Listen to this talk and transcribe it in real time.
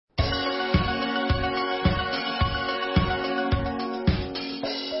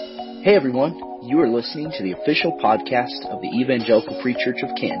Hey everyone, you are listening to the official podcast of the Evangelical Free Church of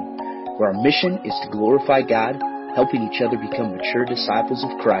Canton, where our mission is to glorify God, helping each other become mature disciples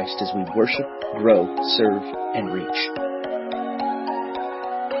of Christ as we worship, grow, serve, and reach.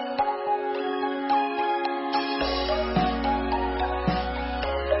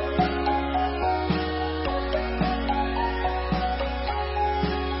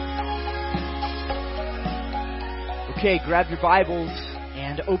 Okay, grab your Bibles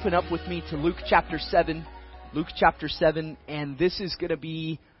and open up with me to Luke chapter 7. Luke chapter 7, and this is going to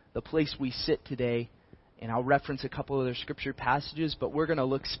be the place we sit today. And I'll reference a couple other scripture passages, but we're going to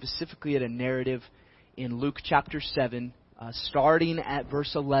look specifically at a narrative in Luke chapter 7, starting at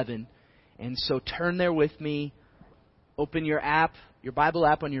verse 11. And so turn there with me, open your app, your Bible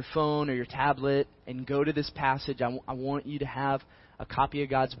app on your phone or your tablet, and go to this passage. I want you to have a copy of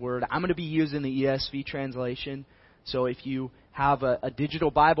God's Word. I'm going to be using the ESV translation. So if you have a digital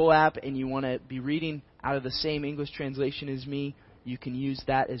Bible app and you want to be reading out of the same English translation as me, you can use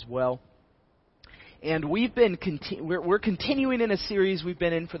that as well. And we're continuing in a series we've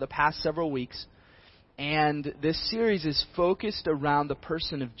been in for the past several weeks. And this series is focused around the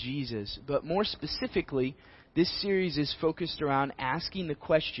person of Jesus. But more specifically, this series is focused around asking the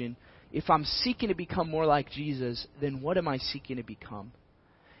question, if I'm seeking to become more like Jesus, then what am I seeking to become?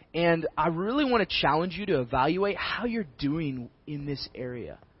 And I really want to challenge you to evaluate how you're doing in this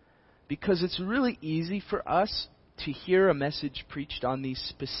area. Because it's really easy for us to hear a message preached on these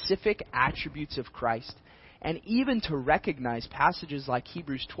specific attributes of Christ, and even to recognize passages like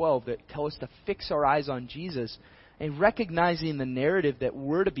Hebrews 12 that tell us to fix our eyes on Jesus, and recognizing the narrative that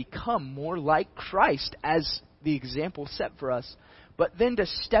we're to become more like Christ as the example set for us, but then to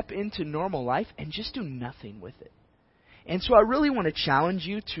step into normal life and just do nothing with it. And so I really want to challenge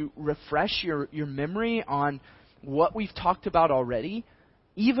you to refresh your memory on what we've talked about already,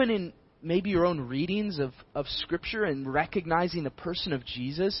 even in maybe your own readings of Scripture and recognizing the person of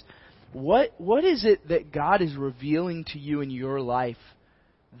Jesus. What is it that God is revealing to you in your life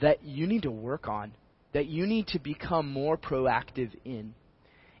that you need to work on, that you need to become more proactive in?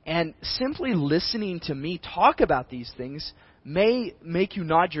 And simply listening to me talk about these things may make you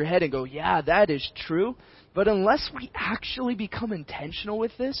nod your head and go, yeah, that is true. But unless we actually become intentional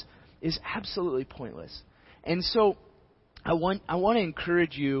with this, is absolutely pointless. And so I want to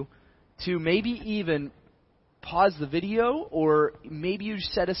encourage you to maybe even pause the video, or maybe you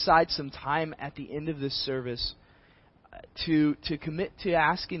set aside some time at the end of this service to commit to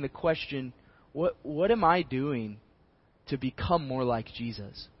asking the question, what am I doing to become more like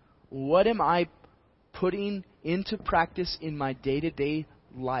Jesus? What am I putting into practice in my day-to-day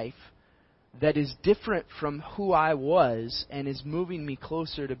life that is different from who I was and is moving me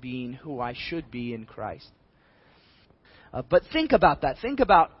closer to being who I should be in Christ? But think about that. Think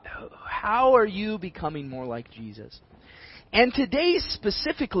about how are you becoming more like Jesus? And today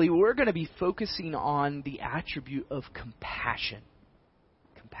specifically, we're going to be focusing on the attribute of compassion.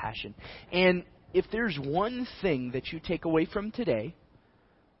 Compassion. And if there's one thing that you take away from today,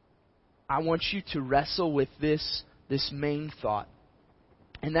 I want you to wrestle with this main thought.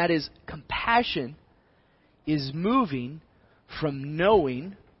 And that is, compassion is moving from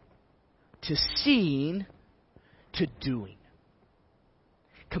knowing to seeing to doing.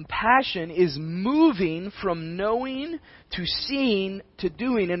 Compassion is moving from knowing to seeing to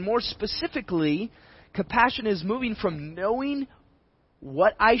doing. And more specifically, compassion is moving from knowing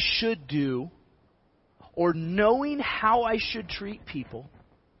what I should do or knowing how I should treat people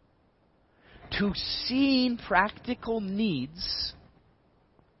to seeing practical needs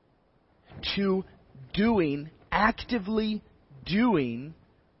to doing, actively doing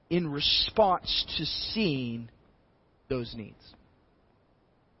in response to seeing those needs.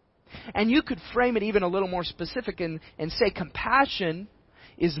 And you could frame it even a little more specific and say compassion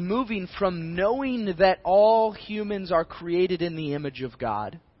is moving from knowing that all humans are created in the image of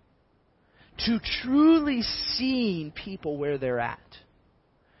God to truly seeing people where they're at,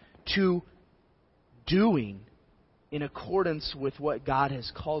 to doing in accordance with what God has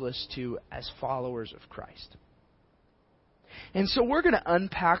called us to as followers of Christ. And so we're going to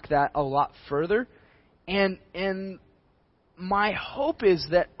unpack that a lot further. And my hope is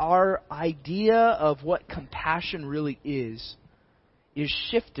that our idea of what compassion really is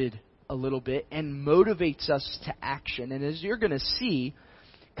shifted a little bit and motivates us to action. And as you're going to see,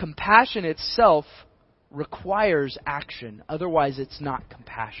 compassion itself requires action. Otherwise, it's not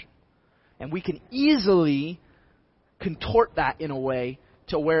compassion. And we can easily contort that in a way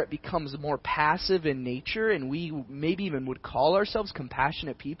to where it becomes more passive in nature, and we maybe even would call ourselves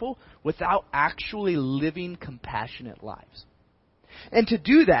compassionate people without actually living compassionate lives. And to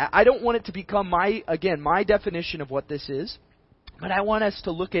do that, I don't want it to become my definition of what this is, but I want us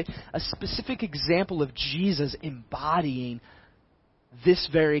to look at a specific example of Jesus embodying this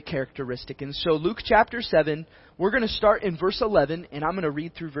very characteristic. And so Luke chapter 7, we're going to start in verse 11, and I'm going to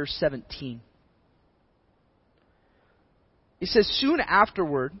read through verse 17. It says, "Soon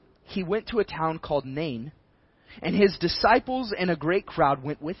afterward, he went to a town called Nain, and his disciples and a great crowd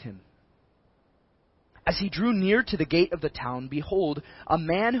went with him. As he drew near to the gate of the town, behold, a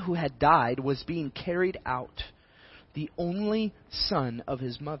man who had died was being carried out, the only son of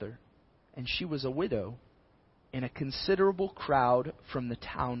his mother, and she was a widow, and a considerable crowd from the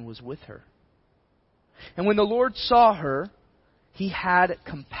town was with her. And when the Lord saw her, he had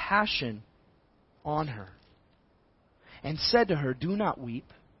compassion on her, and said to her, 'Do not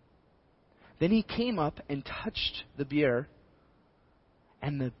weep.' Then he came up and touched the bier,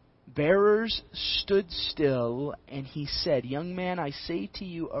 and the bearers stood still, and he said, 'Young man, I say to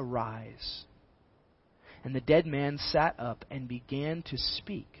you, arise.' And the dead man sat up and began to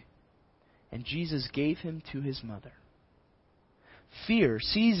speak, and Jesus gave him to his mother. Fear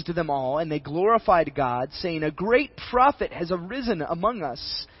seized them all, and they glorified God, saying, 'A great prophet has arisen among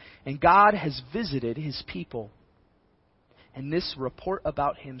us, and God has visited his people.' And this report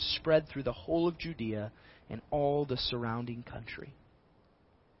about him spread through the whole of Judea and all the surrounding country."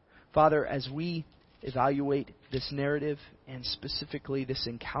 Father, as we evaluate this narrative, and specifically this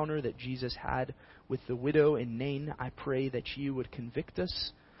encounter that Jesus had with the widow in Nain, I pray that you would convict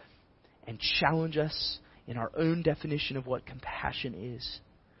us and challenge us in our own definition of what compassion is,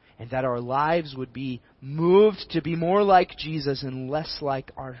 and that our lives would be moved to be more like Jesus and less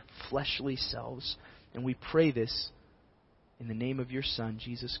like our fleshly selves. And we pray this in the name of your Son,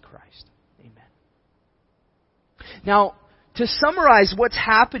 Jesus Christ. Amen. Now, to summarize what's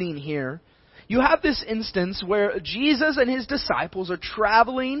happening here, you have this instance where Jesus and his disciples are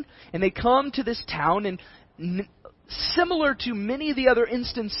traveling, and they come to this town, and similar to many of the other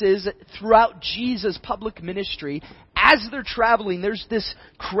instances throughout Jesus' public ministry, as they're traveling, there's this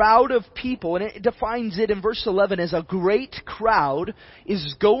crowd of people, and it defines it in verse 11 as a great crowd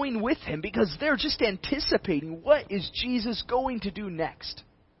is going with him, because they're just anticipating what is Jesus going to do next.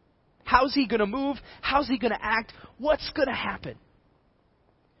 How's he going to move? How's he going to act? What's going to happen?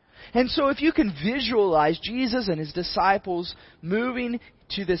 And so if you can visualize Jesus and his disciples moving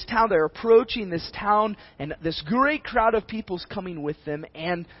to this town, they're approaching this town, and this great crowd of people's coming with them,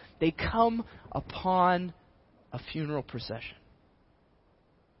 and they come upon a funeral procession.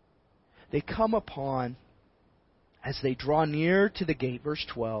 They come upon, as they draw near to the gate, verse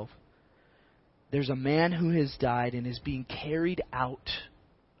 12, there's a man who has died and is being carried out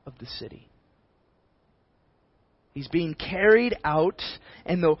of the city. He's being carried out,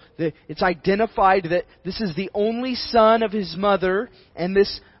 and it's identified that this is the only son of his mother, and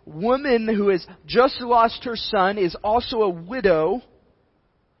this woman who has just lost her son is also a widow,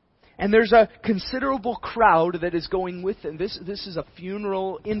 and there's a considerable crowd that is going with them. This is a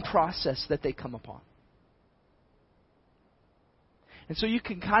funeral in process that they come upon. And so you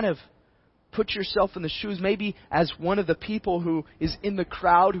can kind of put yourself in the shoes, maybe as one of the people who is in the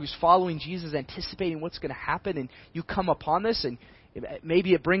crowd, who's following Jesus, anticipating what's going to happen, and you come upon this, and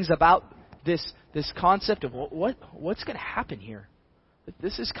maybe it brings about this concept of what's going to happen here.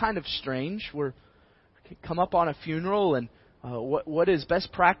 This is kind of strange. We're come up on a funeral, and what is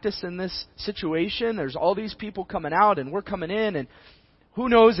best practice in this situation? There's all these people coming out, and we're coming in, and who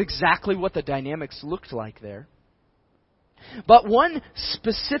knows exactly what the dynamics looked like there. But one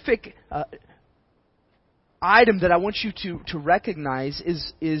specific item that I want you to recognize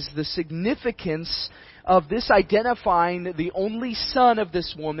is the significance of this identifying the only son of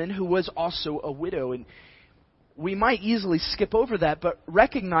this woman who was also a widow. And we might easily skip over that, but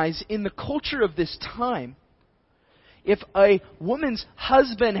recognize in the culture of this time, if a woman's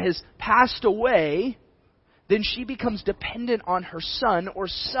husband has passed away, then she becomes dependent on her son or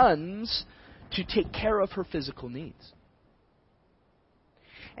sons to take care of her physical needs.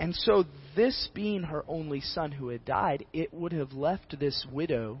 And so this being her only son who had died, it would have left this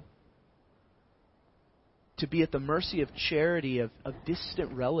widow to be at the mercy of charity of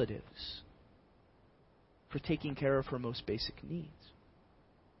distant relatives for taking care of her most basic needs.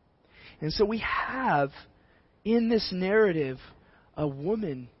 And so we have in this narrative a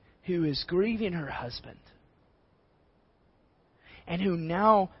woman who is grieving her husband, and who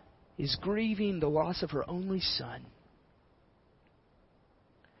now is grieving the loss of her only son.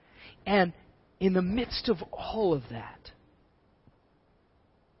 And in the midst of all of that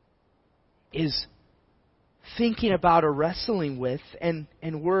is thinking about or wrestling with, and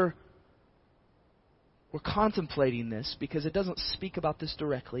we're we're contemplating this because it doesn't speak about this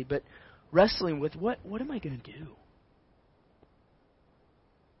directly, but wrestling with what am I going to do?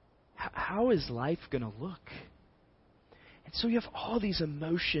 How is life going to look? And so you have all these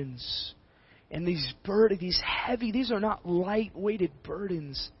emotions and these heavy, these are not light-weighted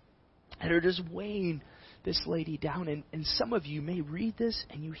burdens that are just weighing this lady down. And some of you may read this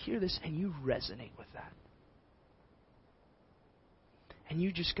and you hear this and you resonate with that. And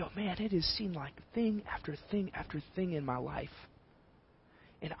you just go, man, it has seemed like thing after thing after thing in my life.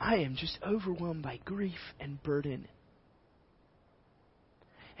 And I am just overwhelmed by grief and burden.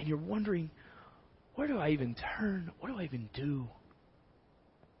 And you're wondering, where do I even turn? What do I even do?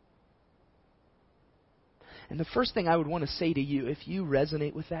 And the first thing I would want to say to you, if you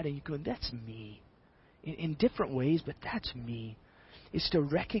resonate with that and you go, that's me, in different ways, but that's me, is to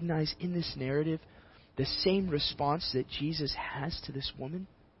recognize in this narrative the same response that Jesus has to this woman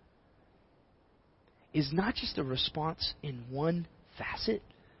is not just a response in one facet,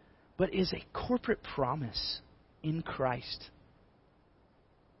 but is a corporate promise in Christ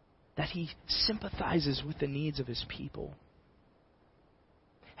that He sympathizes with the needs of His people.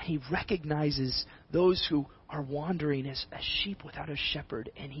 And He recognizes those who are wandering as sheep without a shepherd,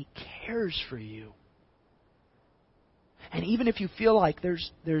 and He cares for you. And even if you feel like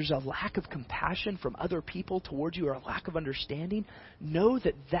there's a lack of compassion from other people towards you or a lack of understanding, know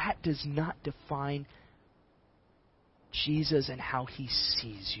that that does not define Jesus and how He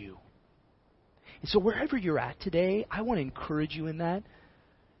sees you. And so wherever you're at today, I want to encourage you in that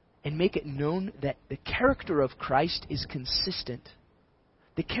and make it known that the character of Christ is consistent.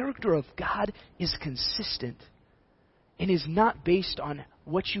 The character of God is consistent and is not based on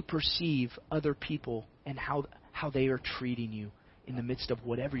what you perceive other people and how they are treating you in the midst of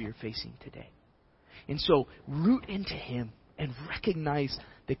whatever you're facing today. And so root into Him and recognize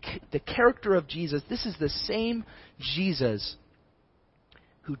the character of Jesus. This is the same Jesus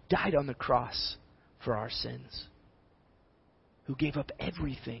who died on the cross for our sins, who gave up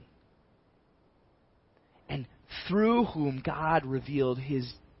everything, and through whom God revealed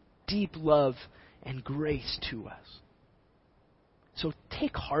His deep love and grace to us. So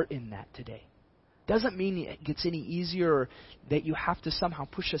take heart in that today. Doesn't mean it gets any easier or that you have to somehow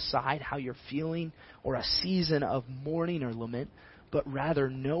push aside how you're feeling or a season of mourning or lament, but rather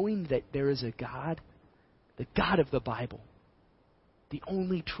knowing that there is a God, the God of the Bible, the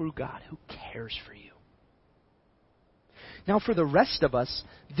only true God who cares for you. Now, for the rest of us,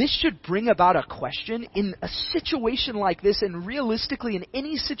 this should bring about a question in a situation like this, and realistically in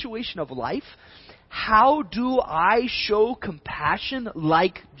any situation of life: how do I show compassion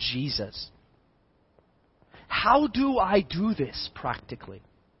like Jesus? How do I do this practically?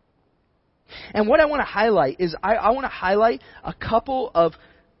 And what I want to highlight is I want to highlight a couple of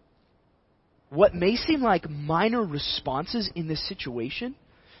what may seem like minor responses in this situation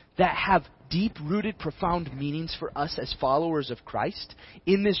that have deep-rooted, profound meanings for us as followers of Christ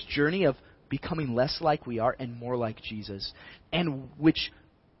in this journey of becoming less like we are and more like Jesus, and which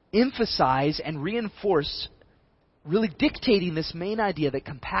emphasize and reinforce, really dictating this main idea that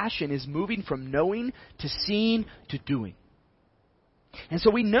compassion is moving from knowing to seeing to doing. And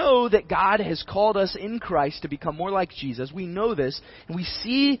so we know that God has called us in Christ to become more like Jesus. We know this, and we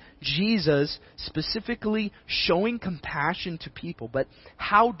see Jesus specifically showing compassion to people. But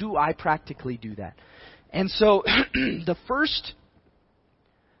how do I practically do that? And so the first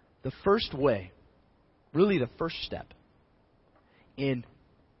way, really the first step in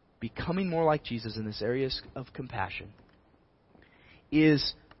becoming more like Jesus in this area of compassion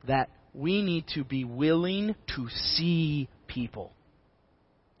is that we need to be willing to see people.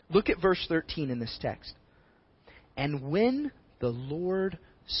 Look at verse 13 in this text. And when the Lord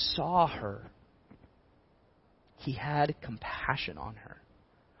saw her, He had compassion on her.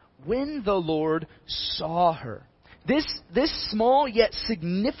 When the Lord saw her. This small yet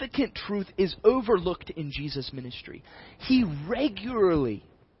significant truth is overlooked in Jesus' ministry. He regularly,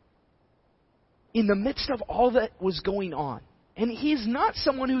 in the midst of all that was going on, and He's not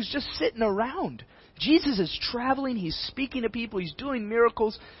someone who's just sitting around. Jesus is traveling, He's speaking to people, He's doing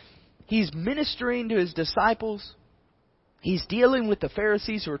miracles, He's ministering to His disciples, He's dealing with the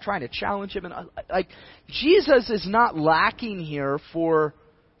Pharisees who are trying to challenge Him. And Jesus is not lacking here for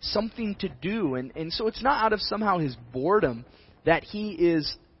something to do. And so it's not out of somehow His boredom that He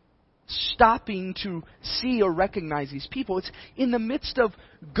is stopping to see or recognize these people. It's in the midst of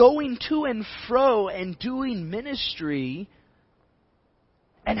going to and fro and doing ministry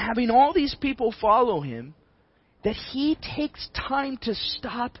and having all these people follow Him, that He takes time to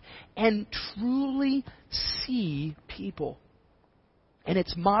stop and truly see people. And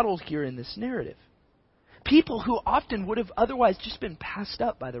it's modeled here in this narrative. People who often would have otherwise just been passed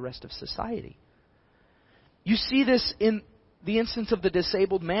up by the rest of society. You see this in the instance of the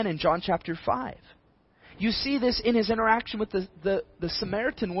disabled man in John chapter 5. You see this in his interaction with the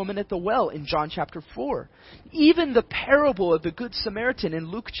Samaritan woman at the well in John chapter 4. Even the parable of the Good Samaritan in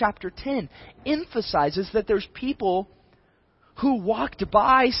Luke chapter 10 emphasizes that there's people who walked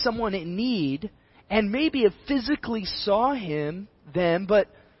by someone in need and maybe have physically saw them, but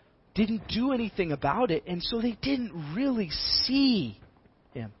didn't do anything about it, and so they didn't really see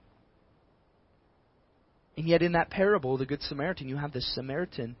him. And yet in that parable, the Good Samaritan, you have this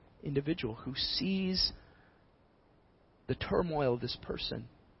Samaritan individual who sees the turmoil of this person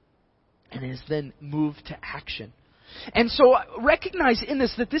and is then moved to action. And so recognize in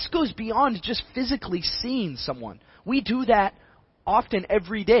this that this goes beyond just physically seeing someone. We do that often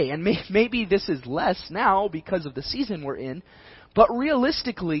every day, and maybe this is less now because of the season we're in, but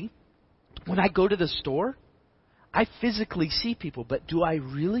realistically, when I go to the store, I physically see people, but do I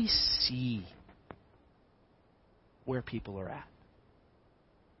really see where people are at?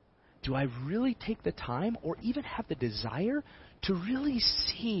 Do I really take the time or even have the desire to really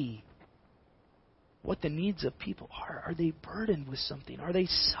see what the needs of people are? Are they burdened with something? Are they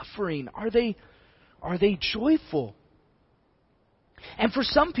suffering? Are they joyful? And for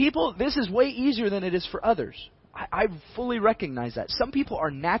some people, this is way easier than it is for others. I fully recognize that. Some people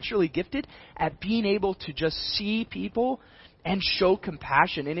are naturally gifted at being able to just see people and show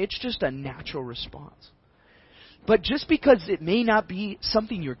compassion, and it's just a natural response. But just because it may not be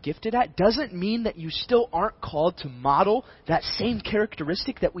something you're gifted at doesn't mean that you still aren't called to model that same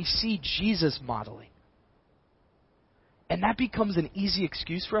characteristic that we see Jesus modeling. And that becomes an easy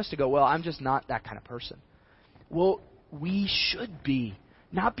excuse for us to go, well, I'm just not that kind of person. Well, we should be.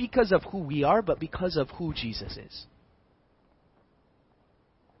 Not because of who we are, but because of who Jesus is.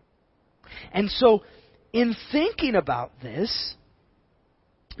 And so, in thinking about this,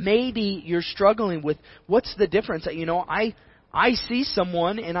 maybe you're struggling with what's the difference. You know, I see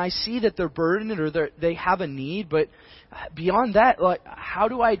someone and I see that they're burdened or they have a need, but beyond that, like, how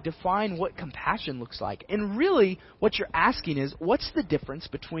do I define what compassion looks like? And really, what you're asking is, what's the difference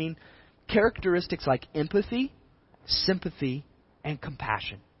between characteristics like empathy, sympathy, and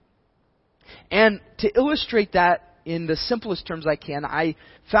compassion? And to illustrate that in the simplest terms I can, I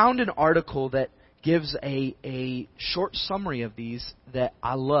found an article that gives a short summary of these that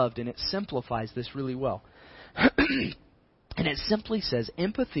I loved, and it simplifies this really well. And it simply says,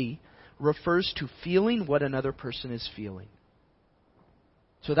 empathy refers to feeling what another person is feeling.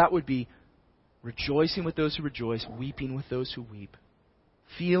 So that would be rejoicing with those who rejoice, weeping with those who weep.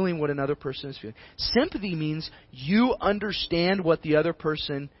 Feeling what another person is feeling. Sympathy means you understand what the other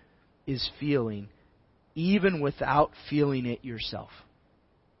person is feeling, even without feeling it yourself.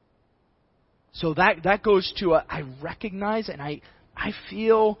 So that goes to I recognize and I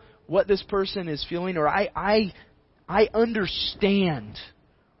feel what this person is feeling, or I understand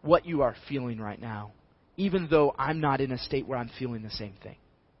what you are feeling right now, even though I'm not in a state where I'm feeling the same thing.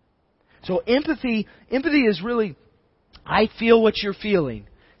 So empathy is really, I feel what you're feeling.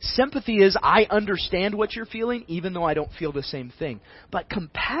 Sympathy is, I understand what you're feeling, even though I don't feel the same thing. But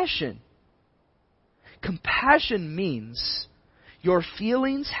compassion means your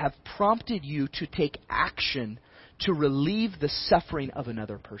feelings have prompted you to take action to relieve the suffering of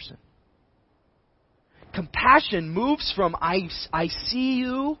another person. Compassion moves from, I see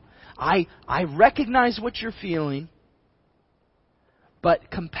you, I recognize what you're feeling, but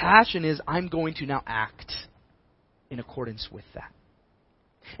compassion is, I'm going to now act in accordance with that.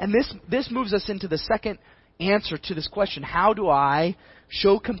 And this moves us into the second answer to this question. How do I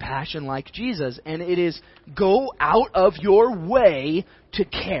show compassion like Jesus? And it is, go out of your way to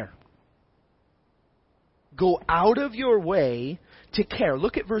care. Go out of your way to care.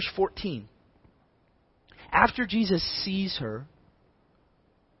 Look at verse 14. After Jesus sees her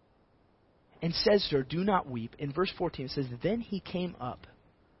and says to her, do not weep, in verse 14 it says, then he came up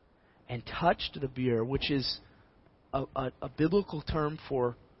and touched the bier, which is a biblical term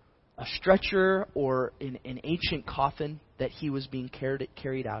for a stretcher or an ancient coffin that he was being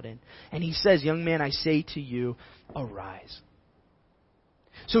carried out in. And he says, young man, I say to you, arise.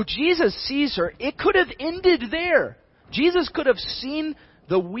 So Jesus sees her. It could have ended there. Jesus could have seen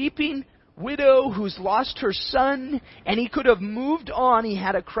the weeping widow who's lost her son, and he could have moved on. He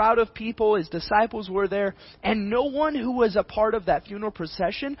had a crowd of people. His disciples were there. And no one who was a part of that funeral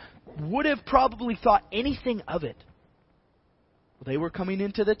procession would have probably thought anything of it. They were coming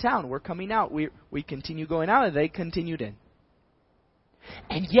into the town. We're coming out. We continue going out, and they continued in.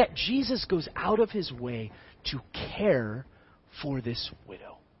 And yet Jesus goes out of his way to care for this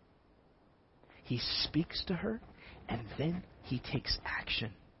widow. He speaks to her, and then he takes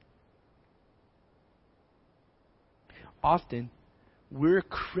action. Often, we're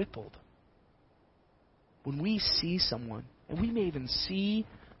crippled when we see someone, and we may even see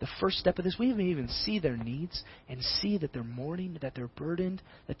the first step of this, we may even see their needs and see that they're mourning, that they're burdened,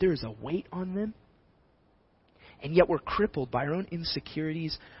 that there is a weight on them. And yet we're crippled by our own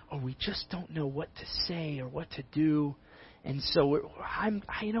insecurities, or we just don't know what to say or what to do. And so I'm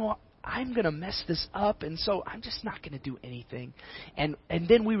going to mess this up, and so I'm just not going to do anything. And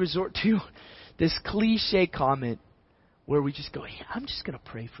then we resort to this cliche comment where we just go, hey, I'm just going to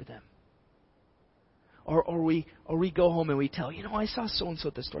pray for them. Or we go home and we tell, I saw so-and-so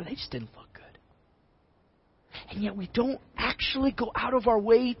at the store. They just didn't look good. And yet we don't actually go out of our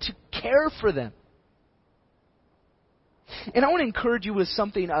way to care for them. And I want to encourage you with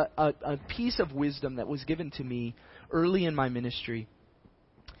something, a piece of wisdom that was given to me early in my ministry.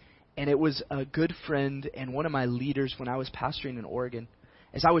 And it was a good friend and one of my leaders when I was pastoring in Oregon.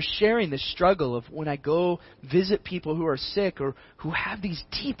 As I was sharing the struggle of when I go visit people who are sick or who have these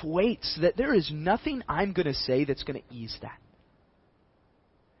deep weights, that there is nothing I'm going to say that's going to ease that.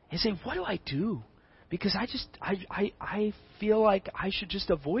 And say, what do I do? Because I feel like I should just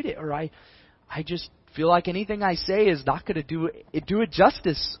avoid it, or I just feel like anything I say is not going to do it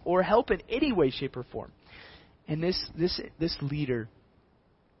justice or help in any way, shape, or form. And this leader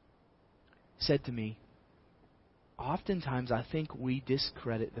said to me, oftentimes I think we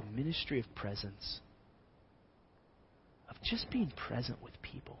discredit the ministry of presence, of just being present with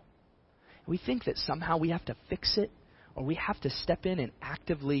people. We think that somehow we have to fix it, or we have to step in and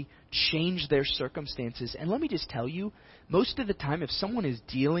actively change their circumstances. And let me just tell you, most of the time, if someone is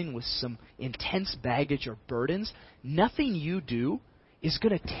dealing with some intense baggage or burdens, nothing you do is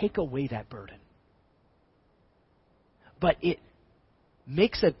going to take away that burden. But it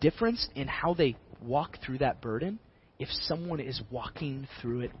makes a difference in how they walk through that burden if someone is walking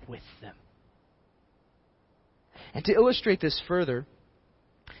through it with them. And to illustrate this further,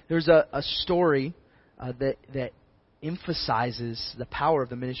 there's a story that emphasizes the power of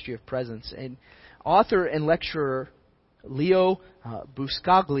the ministry of presence. And author and lecturer Leo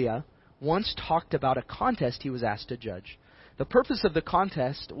Buscaglia once talked about a contest he was asked to judge. The purpose of the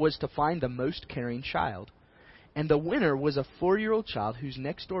contest was to find the most caring child. And the winner was a 4-year-old child whose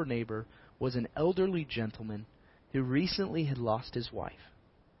next-door neighbor was an elderly gentleman who recently had lost his wife.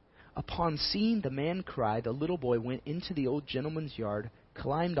 Upon seeing the man cry, the little boy went into the old gentleman's yard,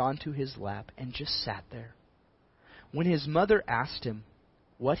 climbed onto his lap, and just sat there. When his mother asked him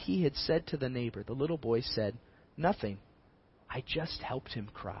what he had said to the neighbor, the little boy said, "Nothing. I just helped him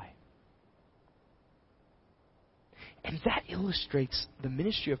cry." And that illustrates the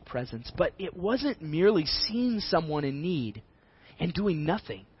ministry of presence. But it wasn't merely seeing someone in need and doing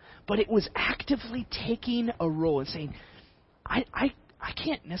nothing, but it was actively taking a role and saying, I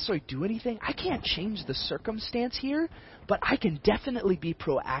can't necessarily do anything. I can't change the circumstance here, but I can definitely be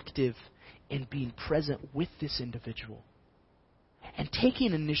proactive in being present with this individual. And taking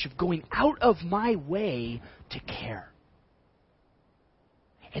an initiative, going out of my way to care.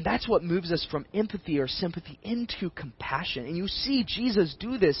 And that's what moves us from empathy or sympathy into compassion. And you see Jesus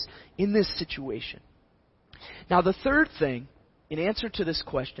do this in this situation. Now, the third thing, in answer to this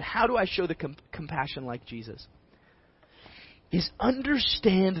question, how do I show the compassion like Jesus? Is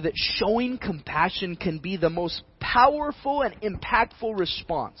understand that showing compassion can be the most powerful and impactful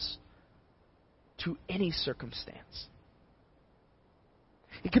response to any circumstance.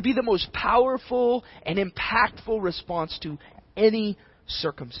 It could be the most powerful and impactful response to any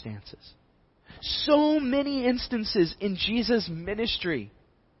circumstances. So many instances in Jesus' ministry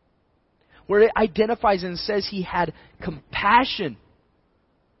where it identifies and says he had compassion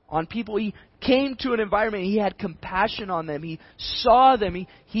on people. He came to an environment, he had compassion on them. He saw them,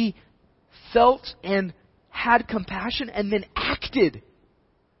 he felt and had compassion and then acted.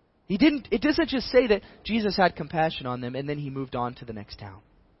 It doesn't just say that Jesus had compassion on them and then he moved on to the next town.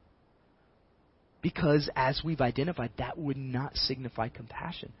 Because as we've identified, that would not signify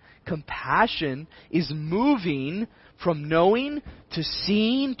compassion. Compassion is moving from knowing to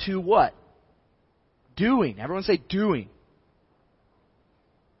seeing to what? Doing. Everyone say doing.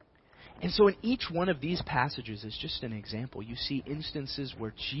 And so in each one of these passages, as just an example, you see instances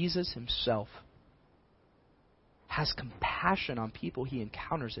where Jesus himself has compassion on people he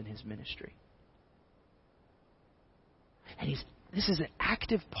encounters in his ministry. And this is an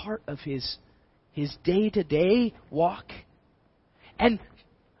active part of his day-to-day walk. And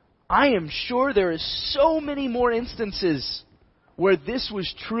I am sure there is so many more instances where this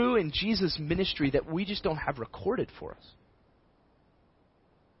was true in Jesus' ministry that we just don't have recorded for us.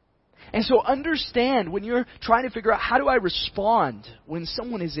 And so understand when you're trying to figure out how do I respond when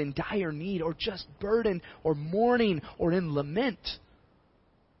someone is in dire need or just burdened or mourning or in lament.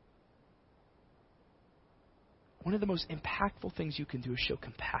 One of the most impactful things you can do is show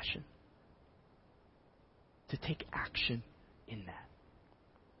compassion. To take action in that.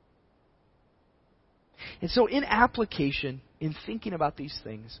 And so in application, in thinking about these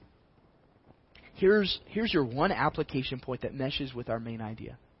things, here's your one application point that meshes with our main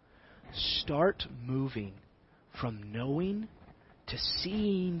idea. Start moving from knowing to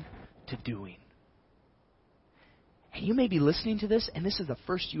seeing to doing. And you may be listening to this, and this is the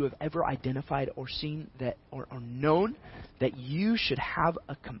first you have ever identified or seen that, or known that you should have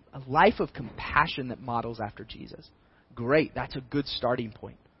a life of compassion that models after Jesus. Great, that's a good starting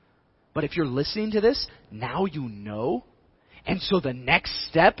point. But if you're listening to this, now you know. And so the next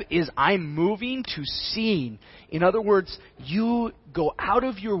step is I'm moving to seeing. In other words, you go out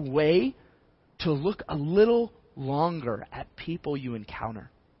of your way to look a little longer at people you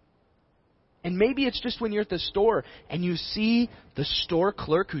encounter. And maybe it's just when you're at the store and you see the store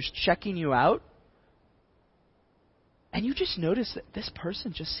clerk who's checking you out, and you just notice that this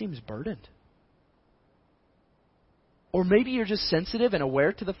person just seems burdened. Or maybe you're just sensitive and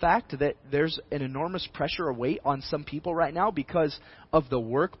aware to the fact that there's an enormous pressure or weight on some people right now because of the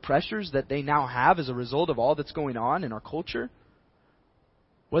work pressures that they now have as a result of all that's going on in our culture.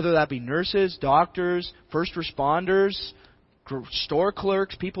 Whether that be nurses, doctors, first responders, store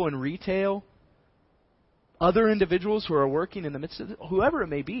clerks, people in retail, other individuals who are working in the midst of it, whoever it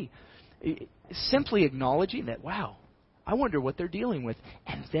may be. Simply acknowledging that, wow, I wonder what they're dealing with.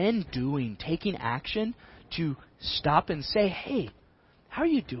 And then taking action to stop and say, hey, how are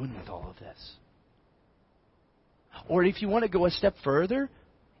you doing with all of this? Or if you want to go a step further,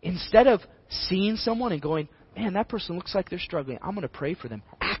 instead of seeing someone and going, man, that person looks like they're struggling, I'm going to pray for them.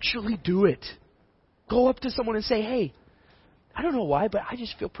 Actually do it. Go up to someone and say, hey, I don't know why, but I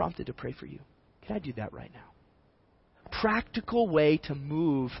just feel prompted to pray for you. Can I do that right now? Practical way to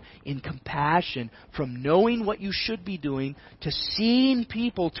move in compassion from knowing what you should be doing to seeing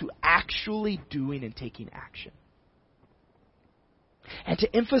people to actually doing and taking action. And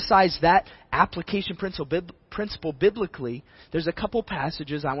to emphasize that application principle biblically, there's a couple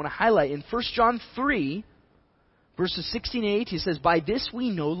passages I want to highlight. In 1 John 3, verses 16 and 18, he says, by this we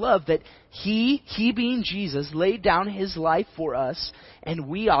know love, that he being Jesus, laid down his life for us, and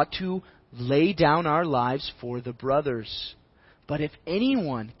we ought to lay down our lives for the brothers. But if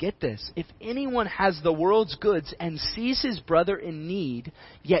anyone, get this, if anyone has the world's goods and sees his brother in need,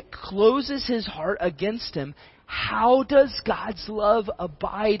 yet closes his heart against him, how does God's love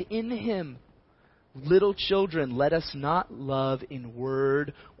abide in him? Little children, let us not love in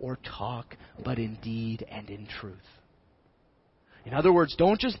word or talk, but in deed and in truth. In other words,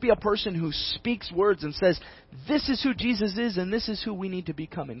 don't just be a person who speaks words and says, this is who Jesus is and this is who we need to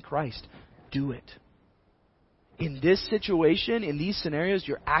become in Christ. Do it. In this situation, in these scenarios,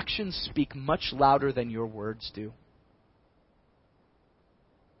 your actions speak much louder than your words do.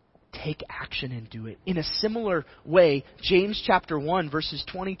 Take action and do it. In a similar way, James chapter 1, verses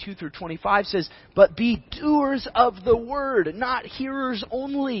 22 through 25 says, but be doers of the word, not hearers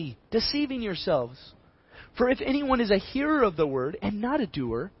only, deceiving yourselves. For if anyone is a hearer of the word and not a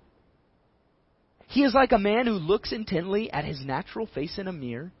doer, he is like a man who looks intently at his natural face in a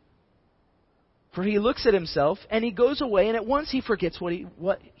mirror. For he looks at himself and he goes away and at once he forgets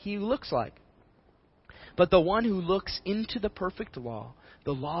what he looks like. But the one who looks into the perfect law,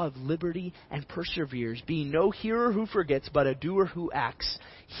 the law of liberty, and perseveres, being no hearer who forgets, but a doer who acts,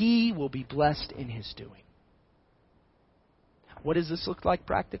 he will be blessed in his doing. What does this look like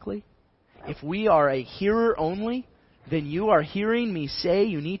practically? If we are a hearer only, then you are hearing me say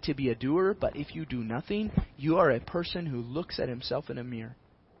you need to be a doer, but if you do nothing, you are a person who looks at himself in a mirror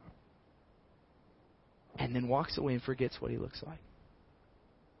and then walks away and forgets what he looks like.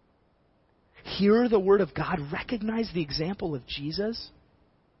 Hear the word of God, recognize the example of Jesus,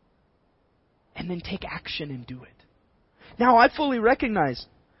 and then take action and do it. Now, I fully recognize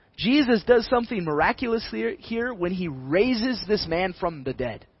Jesus does something miraculous here when he raises this man from the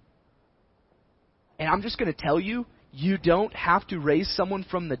dead. And I'm just going to tell you, you don't have to raise someone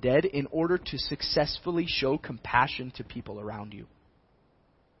from the dead in order to successfully show compassion to people around you.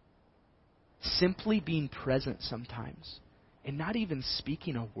 Simply being present sometimes and not even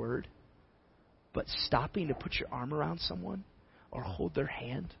speaking a word, but stopping to put your arm around someone or hold their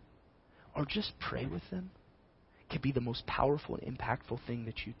hand or just pray with them can be the most powerful and impactful thing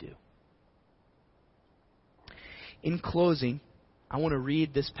that you do. In closing, I want to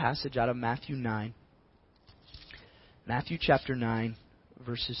read this passage out of Matthew 9. Matthew chapter 9,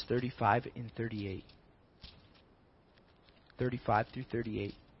 verses 35 and 38. 35 through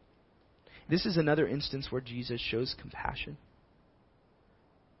 38. This is another instance where Jesus shows compassion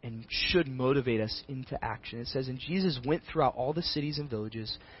and should motivate us into action. It says, "And Jesus went throughout all the cities and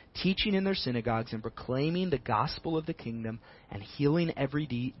villages, teaching in their synagogues and proclaiming the gospel of the kingdom and healing every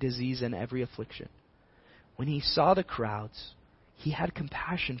disease and every affliction. When he saw the crowds, he had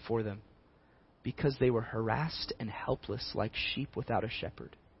compassion for them, because they were harassed and helpless like sheep without a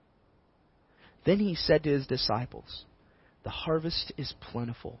shepherd. Then he said to his disciples, 'The harvest is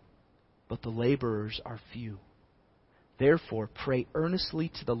plentiful, but the laborers are few. Therefore, pray earnestly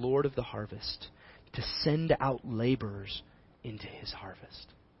to the Lord of the harvest to send out laborers into his harvest.'"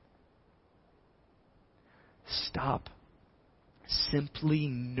 Stop simply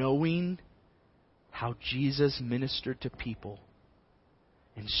knowing how Jesus ministered to people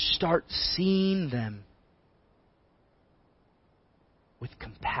and start seeing them with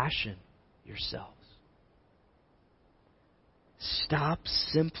compassion yourselves. Stop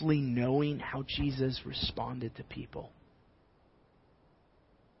simply knowing how Jesus responded to people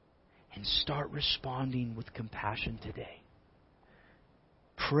and start responding with compassion today.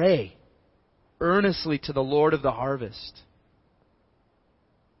 Pray earnestly to the Lord of the harvest,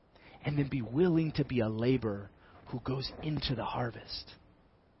 and then be willing to be a laborer who goes into the harvest,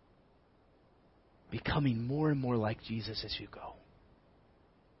 becoming more and more like Jesus as you go.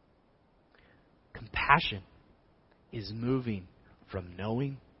 Compassion is moving from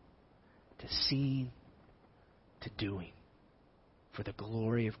knowing to seeing to doing for the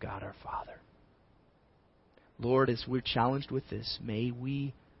glory of God our Father. Lord, as we're challenged with this, may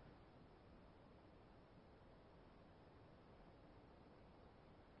we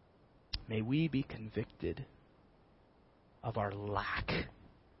be convicted of our lack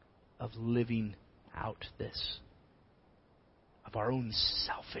of living out this, of our own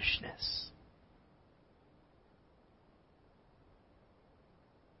selfishness.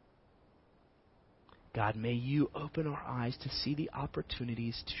 God, may you open our eyes to see the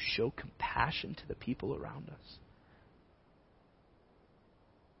opportunities to show compassion to the people around us.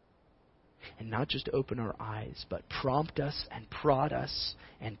 And not just open our eyes, but prompt us and prod us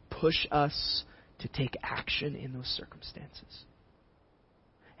and push us to take action in those circumstances.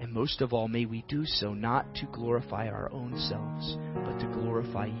 And most of all, may we do so not to glorify our own selves, but to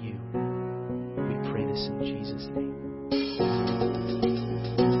glorify you. We pray this in Jesus' name.